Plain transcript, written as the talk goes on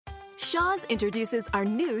Shaw's introduces our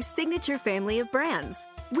new signature family of brands.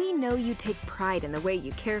 We know you take pride in the way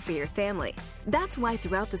you care for your family. That's why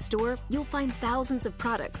throughout the store, you'll find thousands of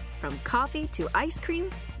products, from coffee to ice cream,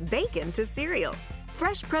 bacon to cereal,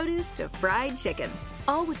 fresh produce to fried chicken,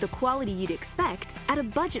 all with the quality you'd expect at a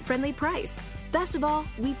budget-friendly price. Best of all,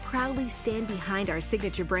 we proudly stand behind our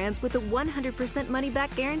signature brands with a 100%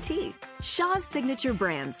 money-back guarantee. Shaw's signature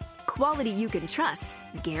brands. Quality you can trust.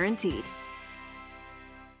 Guaranteed.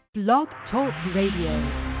 Blog Talk Radio.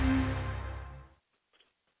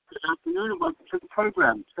 Good afternoon and welcome to the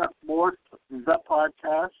program. Chuck Morse, the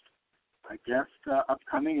podcast. Our guest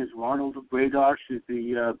upcoming is Ronald Braydosh, who's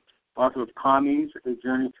the author of Commies, A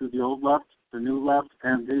Journey Through the Old Left, the New Left,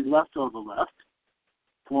 and the Leftover Left.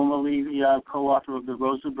 Formerly the co-author of the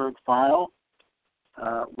Rosenberg File.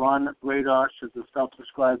 Ron Braydosh is a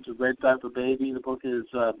self-described Red Diaper Baby. The book is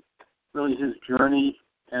really his journey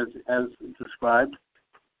as described.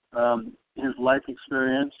 His life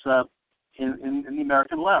experience in the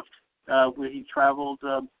American left, where he traveled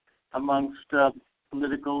amongst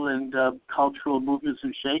political and cultural movements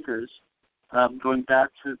and shakers, going back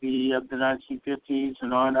to the 1950s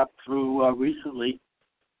and on up through recently,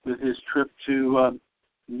 with his trip to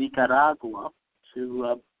Nicaragua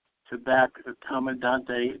to back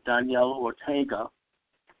Comandante Daniel Ortega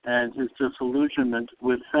and his disillusionment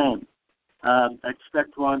with fame. I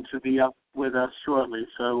expect Ron to be up with us shortly.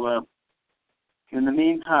 So in the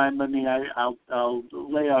meantime, I'll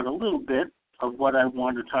lay out a little bit of what I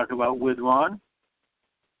want to talk about with Ron.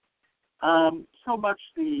 So much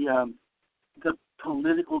the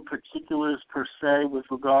political particulars per se with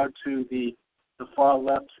regard to the far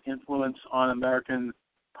left's influence on American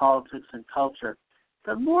politics and culture,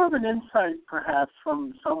 but more of an insight perhaps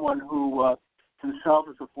from someone who himself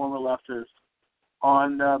is a former leftist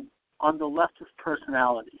on the leftist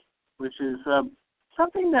personality, which is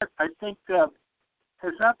something that I think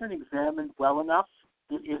has not been examined well enough.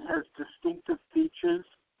 It has distinctive features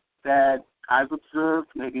that I've observed,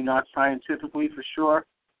 maybe not scientifically for sure,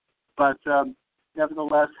 but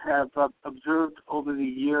nevertheless have observed over the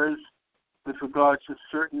years with regard to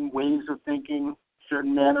certain ways of thinking,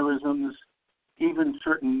 certain mannerisms, even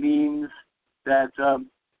certain memes that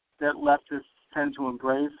leftists tend to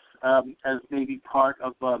embrace as maybe part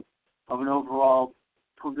of an overall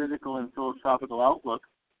political and philosophical outlook.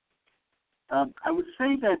 I would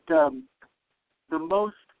say that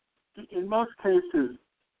in most cases,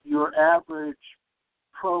 your average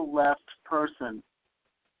pro-left person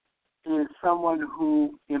is someone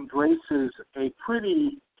who embraces a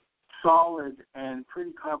pretty solid and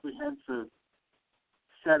pretty comprehensive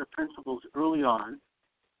set of principles early on.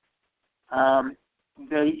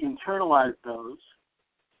 They internalize those.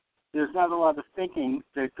 There's not a lot of thinking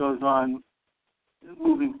that goes on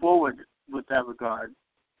moving forward with that regard,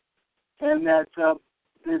 and that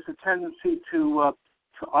there's a tendency to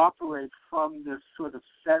operate from this sort of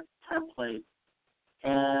set template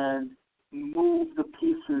and move the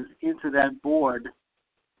pieces into that board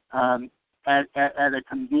at a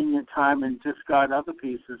convenient time and discard other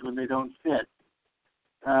pieces when they don't fit.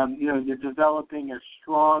 You're developing a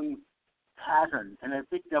strong pattern, and I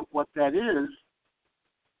think that what that is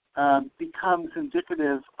becomes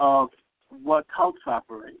indicative of what cults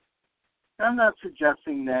operate. I'm not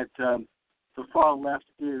suggesting that the far left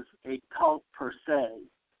is a cult per se,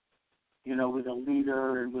 with a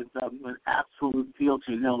leader and with absolute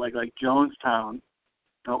fealty, like Jonestown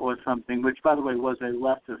or something, which, by the way, was a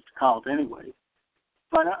leftist cult anyway.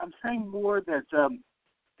 But I'm saying more that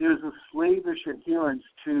there's a slavish adherence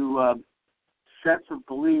to sets of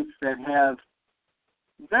beliefs that have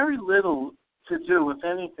very little to do, if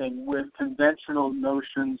anything, with conventional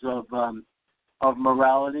notions of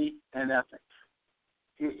morality and ethics.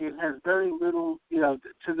 It has very little, to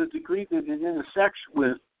the degree that it intersects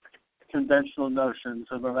with conventional notions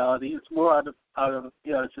of morality. It's more out of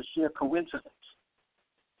it's a sheer coincidence,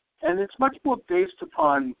 and it's much more based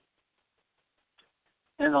upon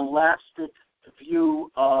an elastic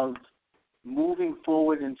view of moving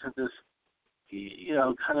forward into this,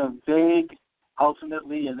 kind of vague,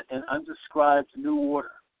 ultimately an undescribed new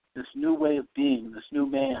order, this new way of being, this new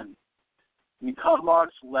man. Karl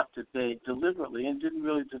Marx left it vague deliberately and didn't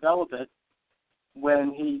really develop it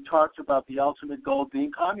when he talked about the ultimate goal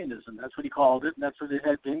being communism. That's what he called it, and that's what it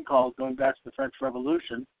had been called going back to the French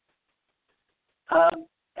Revolution.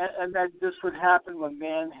 And that this would happen when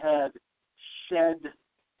man had shed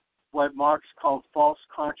what Marx called false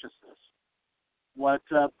consciousness, what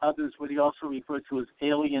others would also refer to as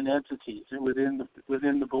alien entities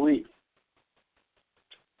within the belief.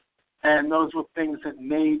 And those were things that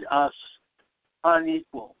made us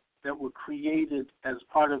unequal that were created as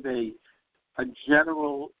part of a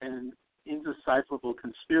general and indecipherable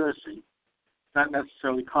conspiracy, not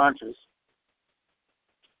necessarily conscious,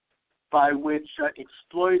 by which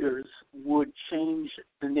exploiters would change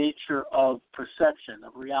the nature of perception,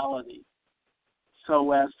 of reality,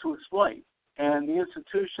 so as to exploit. And the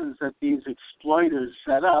institutions that these exploiters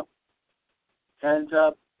set up, and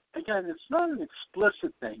again, it's not an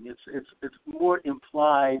explicit thing. It's more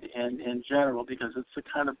implied and general, because it's the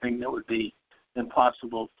kind of thing that would be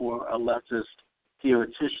impossible for a leftist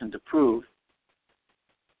theoretician to prove.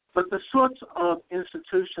 But the sorts of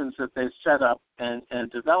institutions that they set up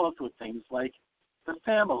and developed with things like the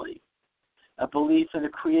family, a belief in a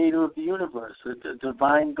creator of the universe, a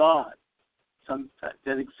divine God,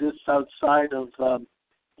 that exists outside of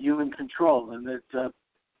human control, and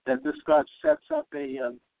that this God sets up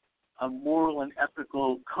a moral and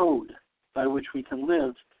ethical code by which we can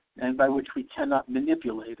live and by which we cannot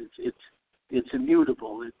manipulate. It's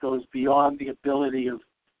immutable. It goes beyond the ability of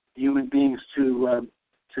human beings to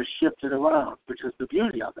shift it around, which is the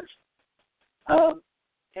beauty of it.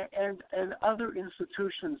 And other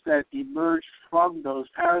institutions that emerged from those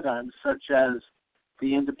paradigms, such as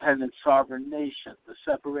the independent sovereign nation, the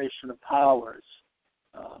separation of powers,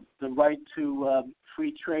 the right to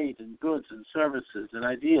free trade in goods and services and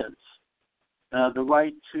ideas, the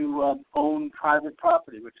right to own private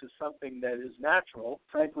property, which is something that is natural,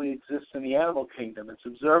 frankly exists in the animal kingdom. It's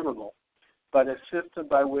observable. But a system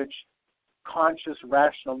by which conscious,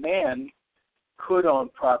 rational man could own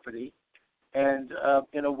property, and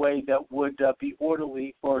in a way that would be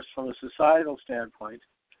orderly for us from a societal standpoint,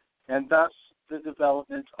 and thus the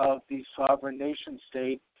development of the sovereign nation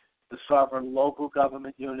state, the sovereign local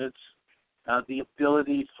government units, the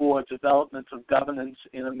ability for development of governance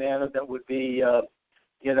in a manner that would be,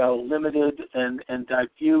 limited and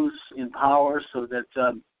diffuse in power, so that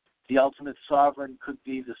the ultimate sovereign could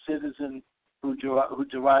be the citizen who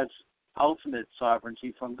derives ultimate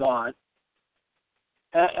sovereignty from God.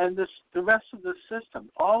 And the rest of the system,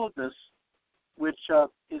 all of this, which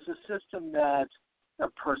is a system that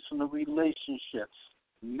personal relationships,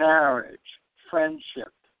 marriage,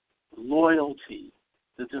 friendship, loyalty,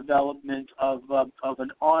 the development of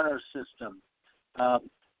an honor system,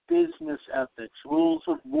 business ethics, rules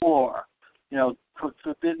of war,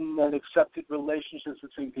 forbidden and accepted relationships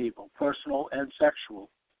between people, personal and sexual.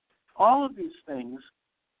 All of these things,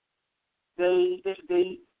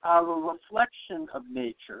 they are a reflection of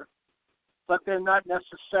nature, but they're not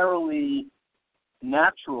necessarily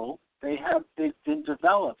natural. They've been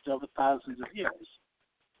developed over thousands of years.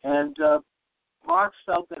 And Marx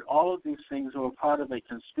felt that all of these things were part of a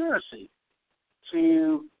conspiracy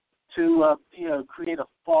to create a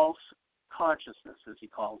false consciousness, as he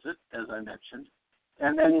calls it, as I mentioned,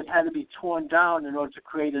 and then it had to be torn down in order to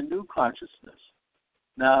create a new consciousness.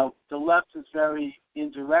 Now, the left is very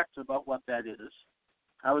indirect about what that is.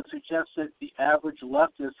 I would suggest that the average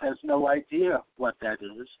leftist has no idea what that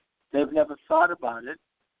is. They've never thought about it.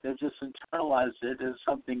 They've just internalized it as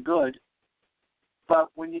something good. But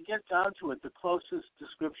when you get down to it, the closest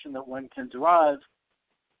description that one can derive,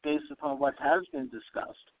 based upon what has been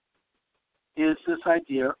discussed, is this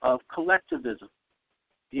idea of collectivism.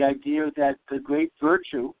 The idea that the great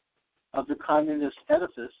virtue of the communist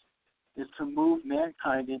edifice is to move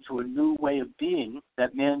mankind into a new way of being,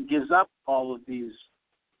 that man gives up all of these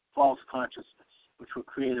false consciousness, which were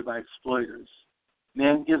created by exploiters.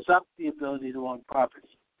 Man gives up the ability to own property,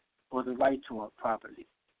 or the right to own property,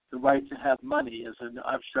 the right to have money as an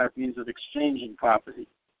abstract means of exchanging property,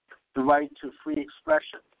 the right to free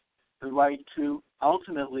expression, the right to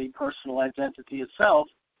ultimately personal identity itself,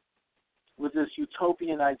 with this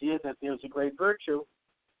utopian idea that there's a great virtue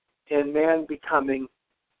in man becoming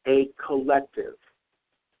a collective.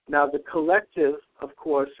 Now, the collective, of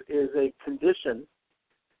course, is a condition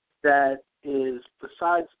that is,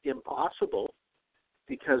 besides impossible,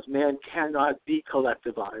 because man cannot be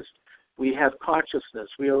collectivized. We have consciousness.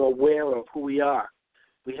 We are aware of who we are.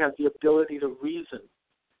 We have the ability to reason.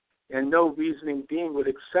 And no reasoning being would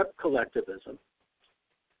accept collectivism.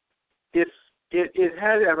 If it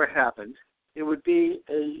had ever happened, it would be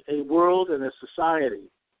a world and a society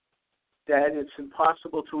that it's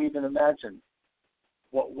impossible to even imagine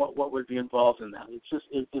what would be involved in that. It's just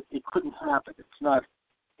it couldn't happen.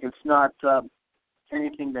 It's not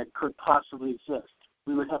anything that could possibly exist.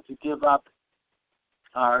 We would have to give up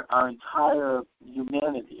our entire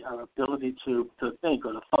humanity, our ability to think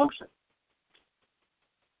or to function.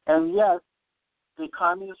 And yet, the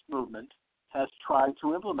communist movement has tried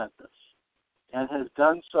to implement this, and has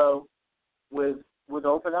done so with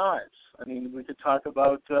open eyes. I mean, we could talk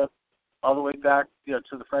about all the way back to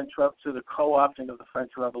the to the co-opting of the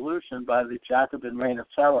French Revolution by the Jacobin Reign of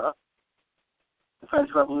Terror. The French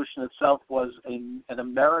Revolution itself was an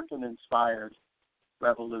American-inspired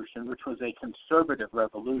revolution, which was a conservative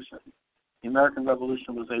revolution. The American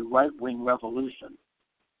Revolution was a right-wing revolution.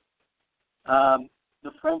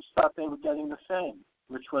 The French thought they were getting the same,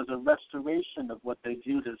 which was a restoration of what they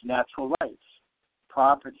viewed as natural rights: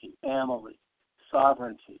 property, family,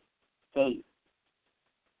 sovereignty, faith.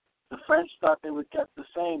 The French thought they would get the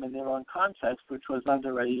same in their own context, which was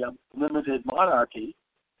under a limited monarchy.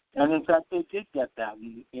 And in fact, they did get that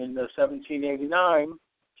in 1789,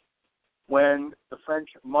 when the French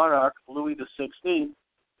monarch, Louis XVI,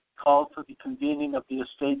 called for the convening of the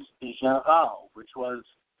Estates Générales, which was,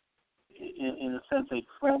 in a sense, a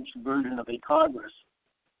French version of a Congress,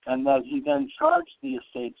 and that he then charged the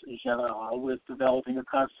Estates Générales with developing a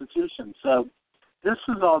constitution. So this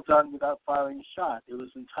was all done without firing a shot. It was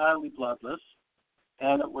entirely bloodless,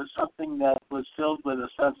 and it was something that was filled with a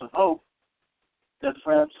sense of hope that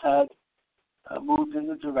France had moved in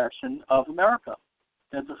the direction of America,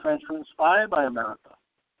 that the French were inspired by America.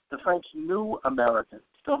 The French knew Americans.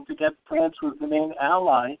 Don't forget, France was the main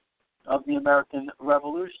ally of the American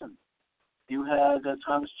Revolution. You had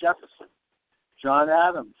Thomas Jefferson, John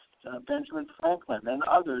Adams, Benjamin Franklin, and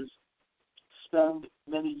others spend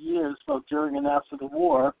many years, both during and after the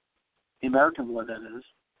war, the American war that is,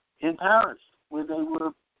 in Paris, where they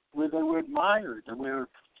were admired, and where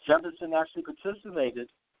Jefferson actually participated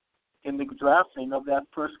in the drafting of that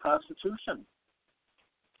first Constitution.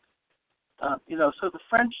 So the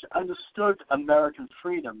French understood American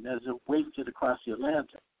freedom as it wafted across the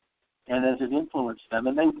Atlantic and as it influenced them,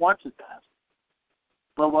 and they wanted that.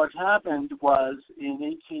 But what happened was, in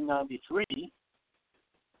 1893,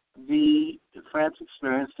 France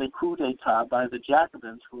experienced a coup d'etat by the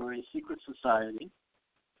Jacobins, who were a secret society.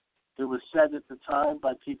 It was said at the time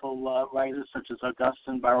by writers such as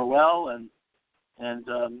Augustin Barruel and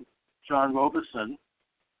John Robeson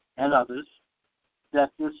and others, that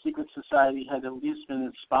this secret society had at least been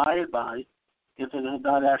inspired by, if it had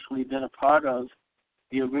not actually been a part of,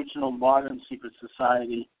 the original modern secret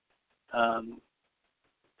society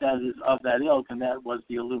that is of that ilk, and that was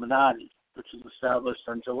the Illuminati, which was established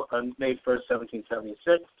on May 1st,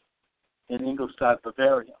 1776, in Ingolstadt,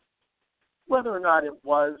 Bavaria. Whether or not it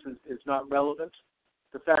was is not relevant.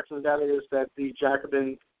 The fact of the matter is that the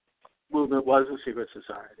Jacobin movement was a secret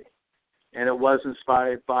society, and it was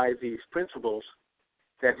inspired by these principles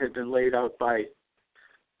that had been laid out by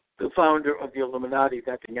the founder of the Illuminati,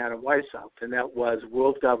 that being Adam Weishaupt, and that was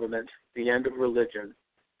world government, the end of religion,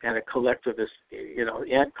 and a collectivist,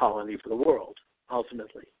 ant colony for the world,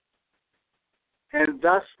 ultimately. And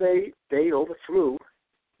thus they overthrew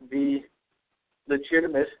the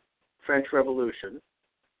legitimate French Revolution.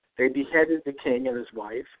 They beheaded the king and his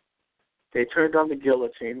wife. They turned on the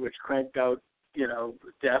guillotine, which cranked out,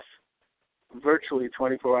 death virtually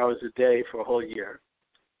 24 hours a day for a whole year,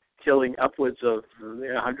 killing upwards of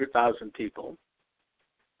 100,000 people.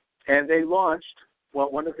 And they launched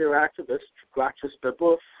one of their activists, Gracchus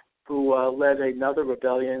Babeuf, who led another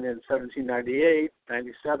rebellion in 1798,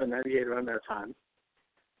 97, 98, around that time.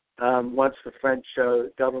 Once the French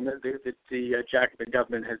government, the Jacobin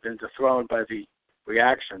government had been dethroned by the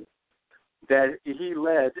reaction, that he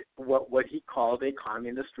led what he called a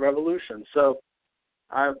communist revolution. So,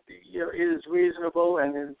 it is reasonable,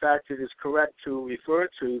 and in fact it is correct to refer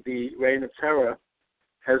to the Reign of Terror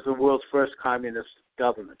as the world's first communist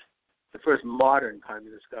government, the first modern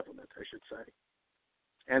communist government, I should say.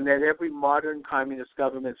 And that every modern communist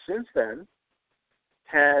government since then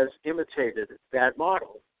has imitated that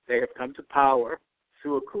model. They have come to power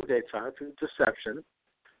through a coup d'etat, through deception,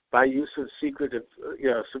 by use of secretive,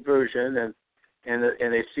 subversion and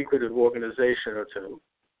a secretive organization or two.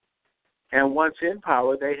 And once in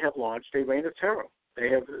power, they have launched a reign of terror. They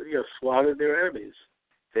have slaughtered their enemies.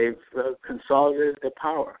 They've consolidated their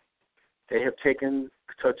power. They have taken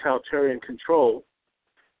totalitarian control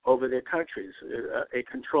over their countries, a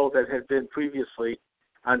control that had been previously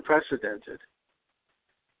unprecedented.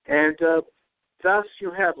 And thus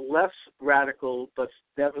you have less radical, but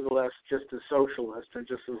nevertheless just as socialist and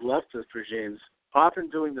just as leftist regimes often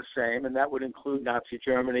doing the same, and that would include Nazi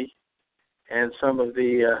Germany and some of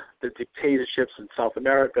the dictatorships in South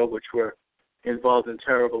America, which were involved in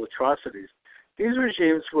terrible atrocities. These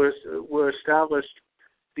regimes were established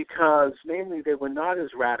because, mainly, they were not as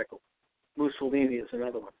radical. Mussolini is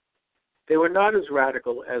another one. They were not as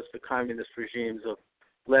radical as the communist regimes of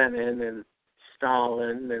Lenin and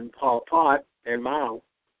Stalin and Pol Pot and Mao.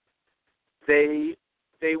 They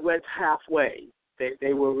went halfway.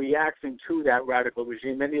 They were reacting to that radical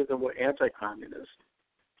regime. Many of them were anti-communist.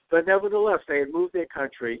 But nevertheless, they had moved their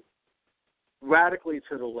country radically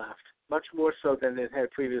to the left, much more so than it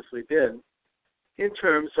had previously been, in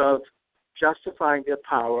terms of justifying their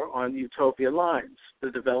power on utopian lines,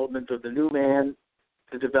 the development of the new man,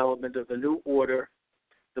 the development of the new order,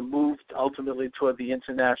 the move ultimately toward the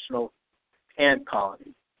international ant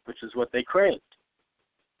colony, which is what they craved.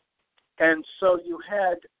 And so you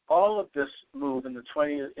had all of this move in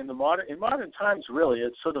modern times. Really,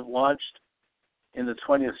 it sort of launched in the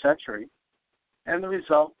 20th century, and the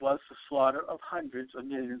result was the slaughter of hundreds of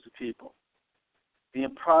millions of people, the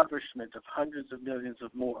impoverishment of hundreds of millions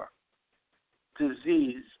of more,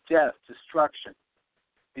 disease, death, destruction,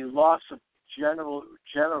 the loss of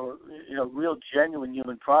real genuine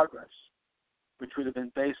human progress, which would have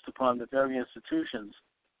been based upon the very institutions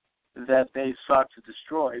that they sought to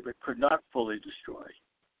destroy but could not fully destroy.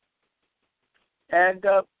 And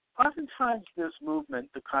oftentimes this movement,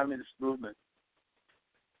 the communist movement,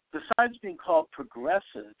 besides being called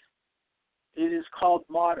progressive, it is called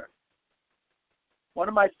modern. One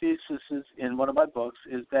of my theses in one of my books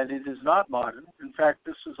is that it is not modern. In fact,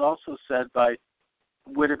 this is also said by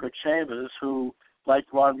Whittaker Chambers, who, like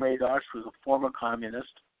Ron Radosh, was a former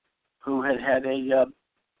communist who had a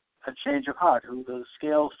change of heart, who the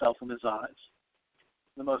scales fell from his eyes,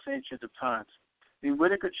 the most ancient of times. The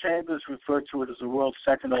Whittaker Chambers referred to it as the world's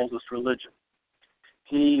second oldest religion.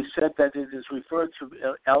 He said that it is referred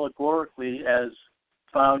to allegorically as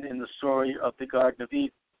found in the story of the Garden of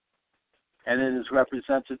Eden, and it is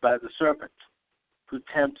represented by the serpent who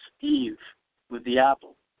tempts Eve with the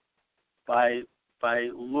apple by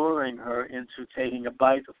luring her into taking a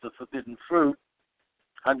bite of the forbidden fruit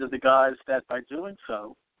under the guise that by doing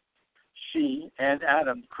so, she and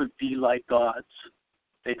Adam could be like gods.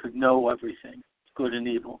 They could know everything, good and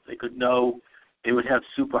evil. They could know, they would have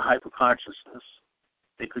super hyper consciousness.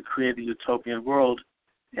 They could create a utopian world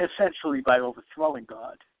essentially by overthrowing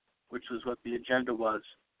God, which was what the agenda was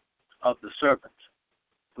of the serpent,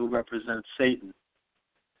 who represents Satan.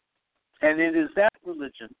 And it is that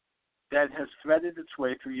religion that has threaded its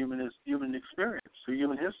way through human experience, through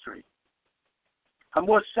human history. A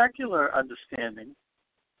more secular understanding,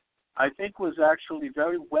 I think, was actually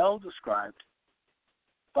very well described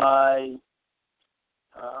by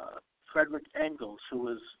Friedrich Engels, who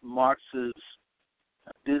was Marx's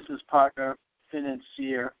business partner,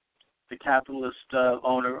 financier, the capitalist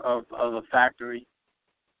owner of a factory,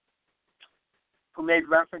 who made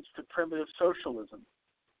reference to primitive socialism.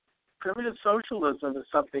 Primitive socialism is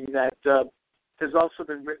something that has also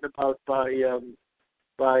been written about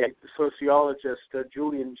by sociologist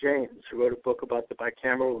Julian James, who wrote a book about the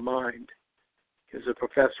bicameral mind. He's a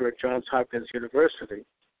professor at Johns Hopkins University.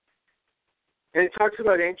 And he talks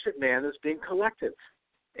about ancient man as being collective.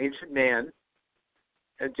 Ancient man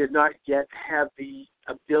did not yet have the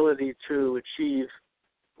ability to achieve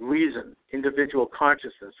reason, individual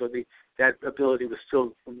consciousness, so that ability was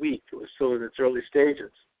still weak. It was still in its early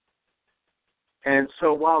stages. And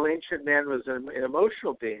so while ancient man was an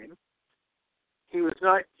emotional being, he was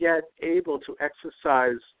not yet able to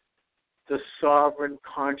exercise the sovereign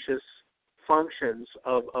conscious functions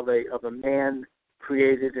of a man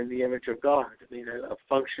created in the image of God, a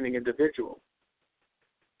functioning individual.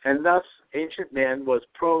 And thus, ancient man was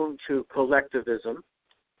prone to collectivism,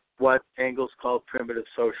 what Engels called primitive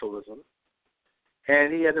socialism.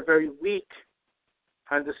 And he had a very weak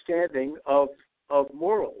understanding of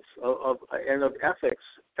morals, and of ethics,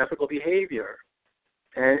 ethical behavior,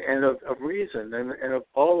 and of reason, and of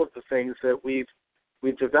all of the things that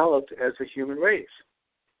we've developed as a human race.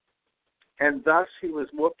 And thus, he was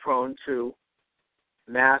more prone to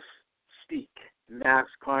mass speak, mass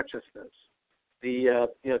consciousness, the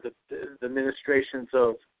ministrations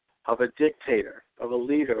of a dictator, of a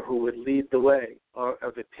leader who would lead the way, or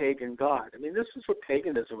of a pagan god. This is what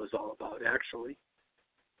paganism was all about, actually.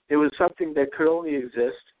 It was something that could only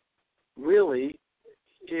exist, really,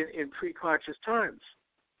 in pre-conscious times.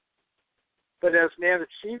 But as man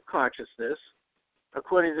achieved consciousness,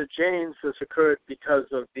 according to James, this occurred because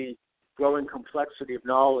of the growing complexity of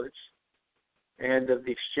knowledge and of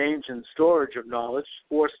the exchange and storage of knowledge,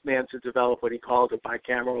 forced man to develop what he called a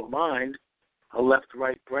bicameral mind, a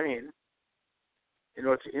left-right brain, in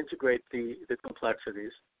order to integrate the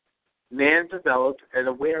complexities. Man developed an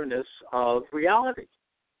awareness of reality,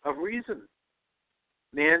 of reason.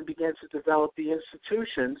 Man began to develop the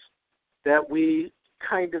institutions that we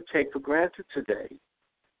kind of take for granted today: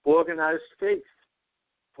 organized faith,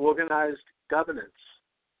 organized governance,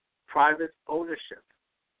 private ownership,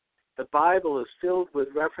 the Bible is filled with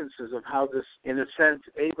references of how this, in a sense,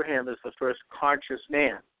 Abraham is the first conscious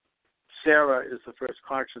man. Sarah is the first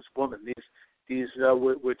conscious woman. These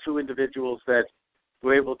were two individuals that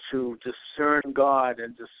were able to discern God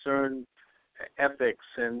and discern ethics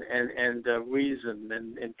and reason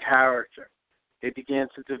and character. They began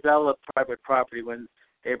to develop private property when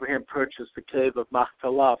Abraham purchased the cave of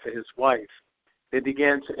Machpelah for his wife. They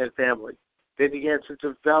began to, and family. They began to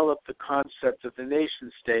develop the concept of the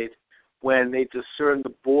nation state when they discerned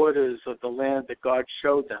the borders of the land that God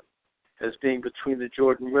showed them as being between the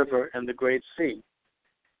Jordan River and the Great Sea.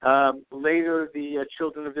 Later, the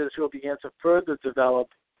children of Israel began to further develop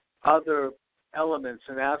other elements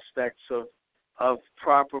and aspects of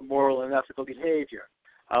proper moral and ethical behavior.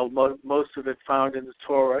 Most of it found in the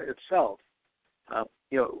Torah itself.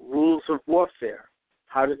 Rules of warfare,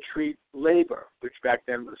 how to treat labor, which back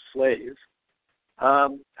then was slaves,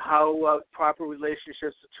 how proper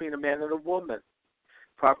relationships between a man and a woman,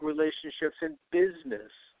 proper relationships in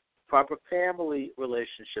business, proper family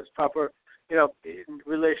relationships, proper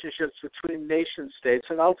relationships between nation states,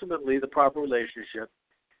 and ultimately the proper relationship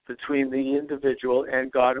between the individual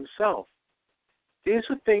and God himself. These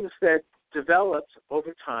are things that developed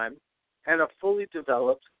over time and are fully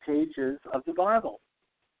developed pages of the Bible.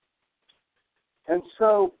 And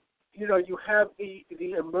so, you have the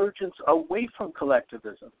emergence away from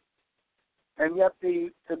collectivism. And yet the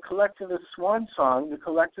collectivist swan song, the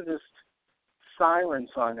collectivist siren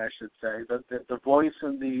song, I should say, the voice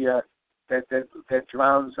in the that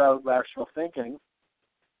drowns out rational thinking,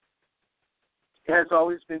 has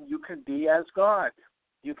always been, you can be as God.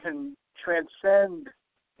 You can transcend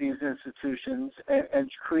these institutions and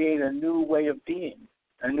create a new way of being,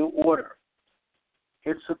 a new order.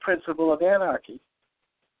 It's the principle of anarchy.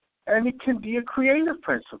 And it can be a creative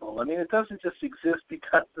principle. I mean, it doesn't just exist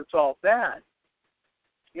because it's all bad.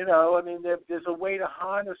 There's a way to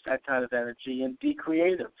harness that kind of energy and be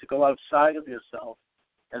creative, to go outside of yourself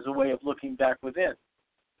as a way of looking back within.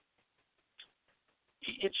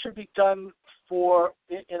 It should be done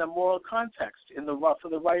in a moral context, for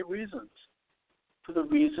the right reasons, for the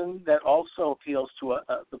reason that also appeals to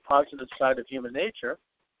the positive side of human nature,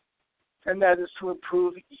 and that is to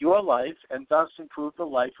improve your life and thus improve the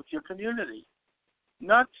life of your community.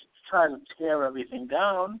 Not to try to tear everything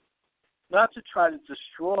down, not to try to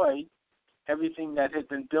destroy everything that had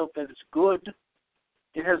been built that is good.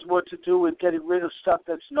 It has more to do with getting rid of stuff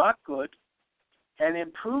that's not good and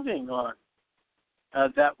improving on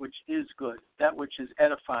that which is good, that which is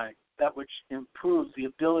edifying, that which improves the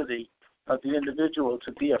ability of the individual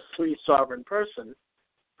to be a free, sovereign person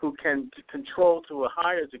who can control to a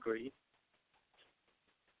higher degree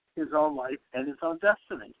his own life and his own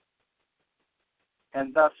destiny,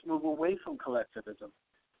 and thus move away from collectivism.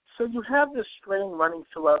 So you have this strain running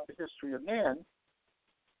throughout the history of man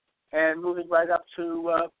and moving right up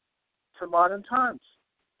to modern times.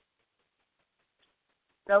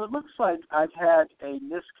 Now, it looks like I've had a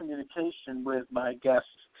miscommunication with my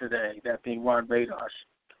guest today, that being Ron Radosh.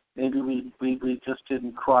 Maybe we just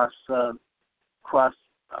didn't cross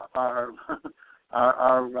our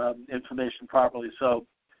information properly. So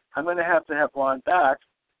I'm going to have Ron back.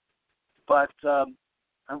 But I'm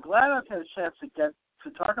glad I've had a chance to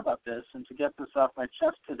talk about this and to get this off my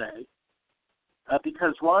chest today,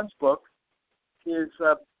 because Ron's book is,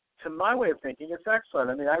 to my way of thinking, it's excellent.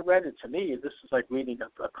 I mean, I read it. To me, this is like reading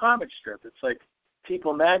a comic strip. It's like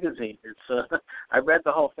People magazine. It's I read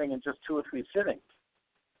the whole thing in just 2 or 3 sittings.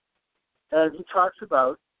 And he talks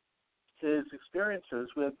about his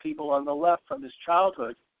experiences with people on the left from his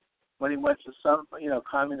childhood when he went to some,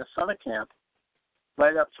 communist summer camp,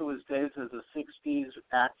 right up to his days as a 60s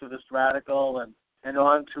activist radical and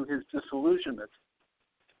on to his disillusionment.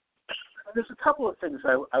 And there's a couple of things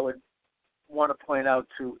I would want to point out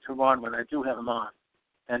to Ron when I do have him on,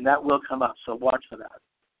 and that will come up, so watch for that.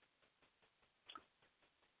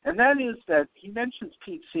 And that is that he mentions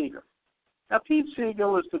Pete Seeger. Now, Pete Seeger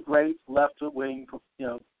was the great left-wing,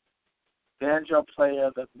 banjo player,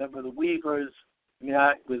 the member of the Weavers. I mean,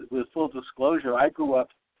 with full disclosure, I grew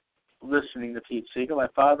up listening to Pete Seeger. My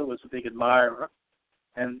father was a big admirer,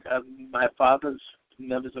 and my father's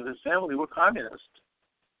members of his family were communists.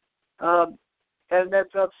 And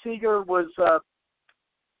that Seeger was,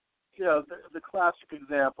 the classic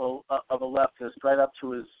example of a leftist right up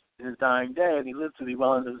to his dying day, and he lived to be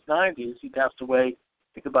well into his 90s. He passed away, I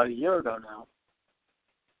think, about a year ago now.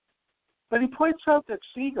 But he points out that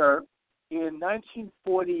Seeger, in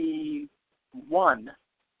 1941,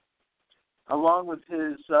 along with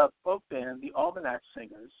his folk band, the Almanac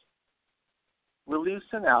Singers,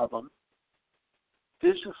 released an album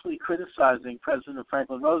viciously criticizing President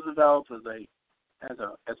Franklin Roosevelt as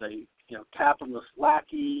a capitalist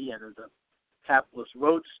lackey and as a capitalist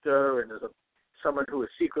roadster and as someone who is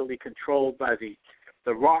secretly controlled by the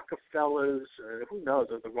Rockefellers, who knows,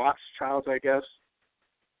 or the Rothschilds, I guess,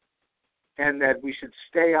 and that we should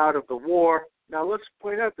stay out of the war. Now, let's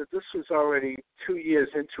point out that this was already 2 years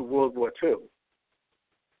into World War II.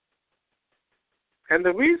 And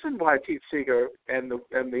the reason why Pete Seeger and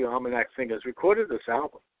the Almanac Singers recorded this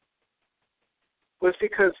album was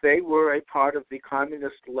because they were a part of the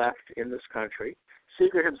communist left in this country.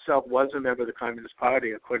 Seeger himself was a member of the Communist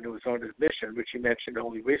Party, according to his own admission, which he mentioned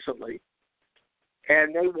only recently.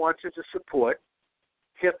 And they wanted to support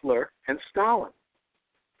Hitler and Stalin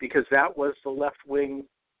because that was the left-wing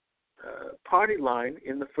party line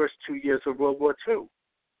in the first 2 years of World War II.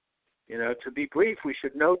 To be brief, we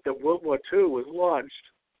should note that World War II was launched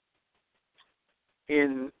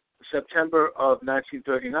in September of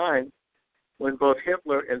 1939 when both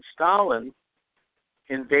Hitler and Stalin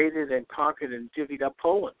invaded and conquered and divvied up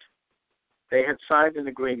Poland. They had signed an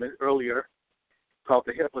agreement earlier called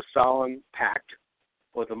the Hitler-Stalin Pact,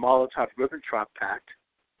 or the Molotov-Ribbentrop Pact,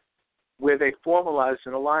 where they formalized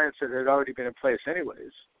an alliance that had already been in place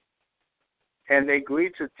anyways, and they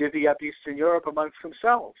agreed to divvy up Eastern Europe amongst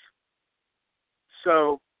themselves.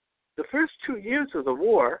 So the first 2 years of the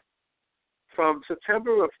war, from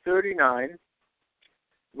September of 39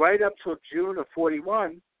 right up till June of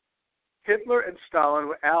 41, Hitler and Stalin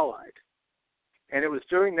were allied. And it was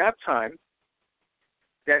during that time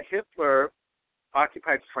that Hitler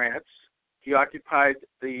occupied France. He occupied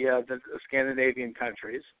the Scandinavian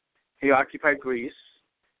countries. He occupied Greece.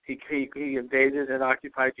 He invaded and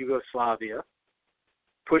occupied Yugoslavia,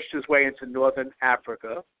 pushed his way into northern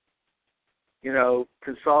Africa,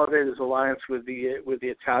 consolidated his alliance with the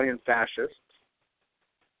Italian fascists.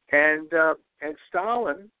 And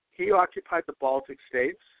Stalin, he occupied the Baltic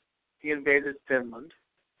states. He invaded Finland,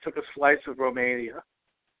 took a slice of Romania,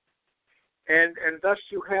 and thus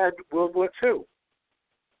you had World War II.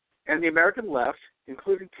 And the American left,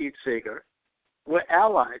 including Pete Seeger, were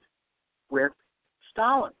allied with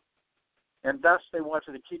Stalin. And thus they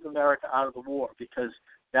wanted to keep America out of the war because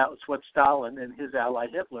that was what Stalin and his ally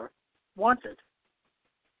Hitler wanted.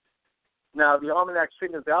 Now, the Almanac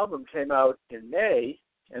Singers album came out in May,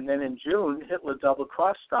 and then in June, Hitler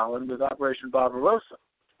double-crossed Stalin with Operation Barbarossa,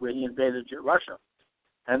 where he invaded Russia.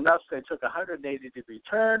 And thus they took a 180-degree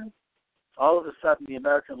turn. All of a sudden, the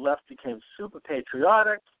American left became super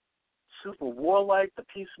patriotic, super warlike. The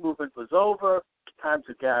peace movement was over. Time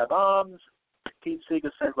to grab arms. Pete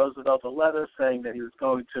Seeger sent Roosevelt a letter saying that he was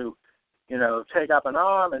going to, take up an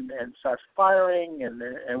arm and start firing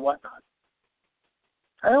and whatnot.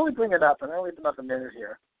 I only bring it up, and I only have another minute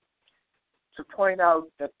here, to point out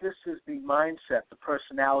that this is the mindset, the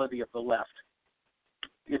personality of the left.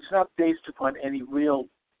 It's not based upon any real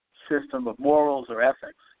system of morals or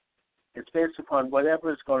ethics. It's based upon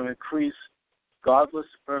whatever is going to increase godless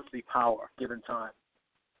earthly power given time.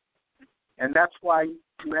 And that's why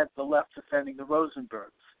you had the left defending the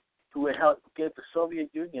Rosenbergs, who gave the Soviet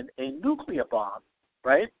Union a nuclear bomb,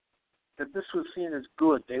 right? That this was seen as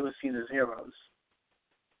good. They were seen as heroes.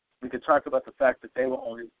 We could talk about the fact that they were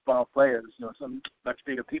only small players, some much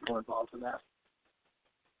bigger people involved in that.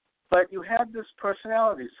 But you had this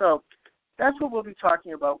personality. So that's what we'll be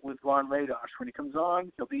talking about with Ron Radosh. When he comes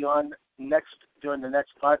on, he'll be on during the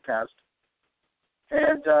next podcast.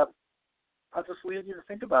 And I'll just leave you to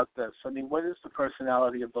think about this. I mean, what is the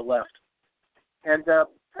personality of the left? And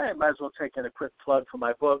I might as well take in a quick plug for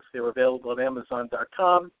my books. They're available at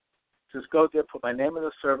Amazon.com. Just go there, put my name in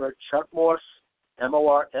the server, Chuck Morse,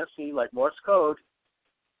 M-O-R-S-E, like Morse code,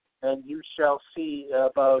 and you shall see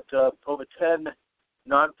about over 10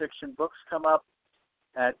 nonfiction books come up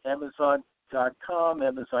at Amazon.com,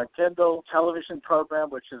 Amazon Kindle. Television program,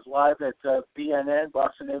 which is live at BNN,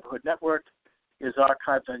 Boston Neighborhood Network, is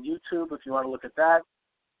archived on YouTube if you want to look at that.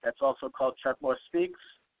 That's also called Chuck Morse Speaks.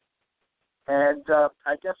 And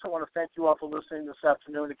I guess I want to thank you all for listening this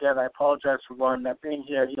afternoon. Again, I apologize for Ron not being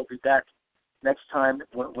here. He'll be back next time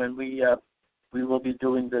when we will be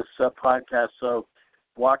doing this podcast. So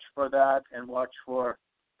watch for that and watch for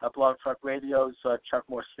Blog Talk Radio's Chuck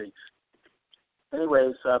Morse Speaks.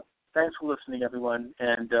 Anyways, thanks for listening, everyone,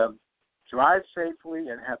 and drive safely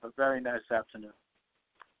and have a very nice afternoon.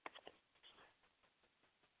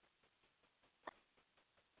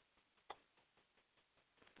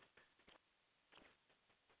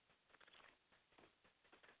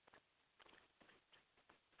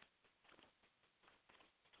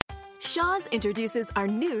 Shaw's introduces our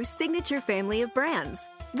new signature family of brands.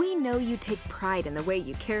 We know you take pride in the way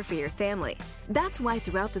you care for your family. That's why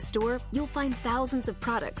throughout the store, you'll find thousands of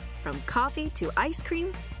products from coffee to ice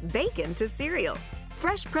cream, bacon to cereal,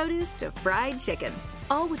 fresh produce to fried chicken,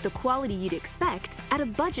 all with the quality you'd expect at a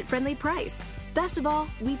budget-friendly price. Best of all,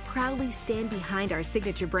 we proudly stand behind our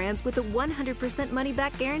signature brands with a 100%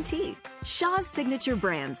 money-back guarantee. Shaw's signature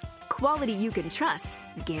brands. Quality you can trust.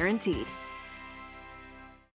 Guaranteed.